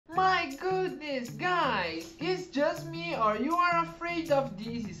goodness, guys, it's just me or you are afraid of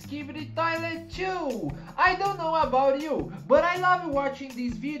this Skibidi toilet too. I don't know about you, but I love watching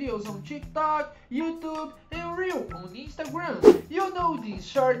these videos on TikTok, YouTube and Reel on Instagram. You know these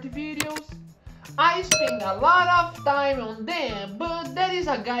short videos? I spend a lot of time on them, but there is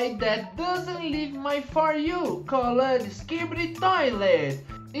a guy that doesn't leave my For You called Skibidi Toilet.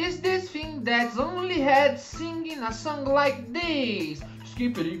 It's this thing that's only had singing a song like this.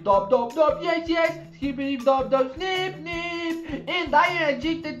 Skippity dop dop dop, yes yes, skippity dop dop, snip snip, and I am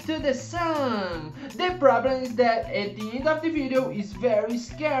addicted to the song. The problem is that at the end of the video is very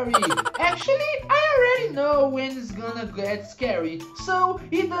scary. Actually, I already know when it's gonna get scary, so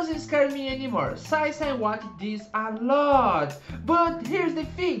it doesn't scare me anymore, since I watch this a lot. But here's the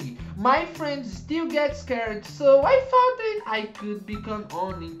thing, my friends still get scared, so I thought that I could become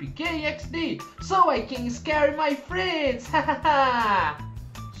only pkxd, so I can scare my friends.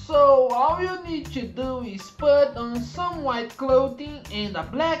 So all you need to do is put on some white clothing and a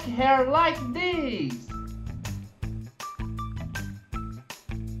black hair like this.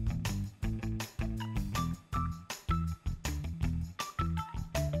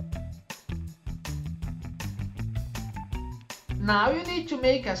 Now you need to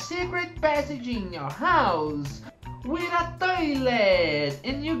make a secret passage in your house with a toilet,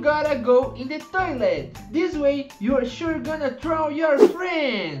 and you gotta go in the toilet. This way you're sure gonna throw your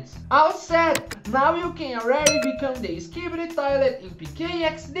friends. All set, now you can already become the Skibidi toilet in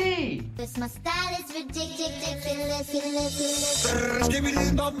pkxd. This my style is ridiculous.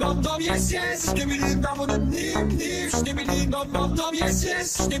 Skibidi dum dum dum, yes yes. Skibidi dum dum dim dim. Skibidi dum dum dum, yes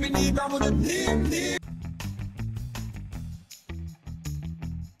yes. Skibidi dum dum dim dim.